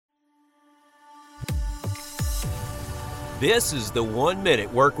This is the 1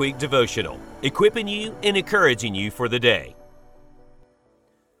 Minute Workweek Devotional, equipping you and encouraging you for the day.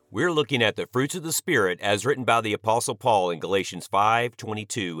 We're looking at the fruits of the Spirit as written by the Apostle Paul in Galatians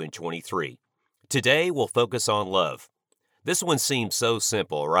 5:22 and 23. Today we'll focus on love. This one seems so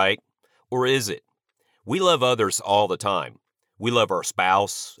simple, right? Or is it? We love others all the time. We love our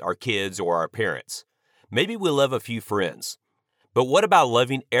spouse, our kids, or our parents. Maybe we love a few friends. But what about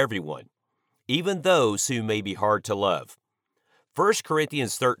loving everyone, even those who may be hard to love? 1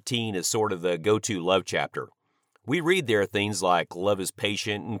 Corinthians 13 is sort of the go-to love chapter. We read there things like love is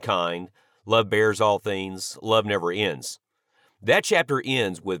patient and kind, love bears all things, love never ends. That chapter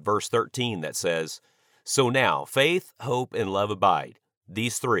ends with verse 13 that says, "So now faith, hope, and love abide,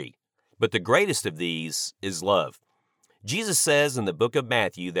 these three. But the greatest of these is love." Jesus says in the book of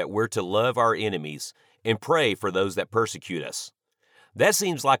Matthew that we're to love our enemies and pray for those that persecute us. That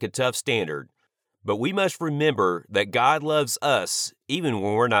seems like a tough standard, but we must remember that God loves us even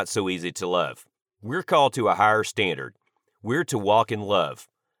when we're not so easy to love. We're called to a higher standard. We're to walk in love.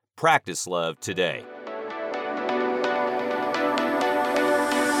 Practice love today.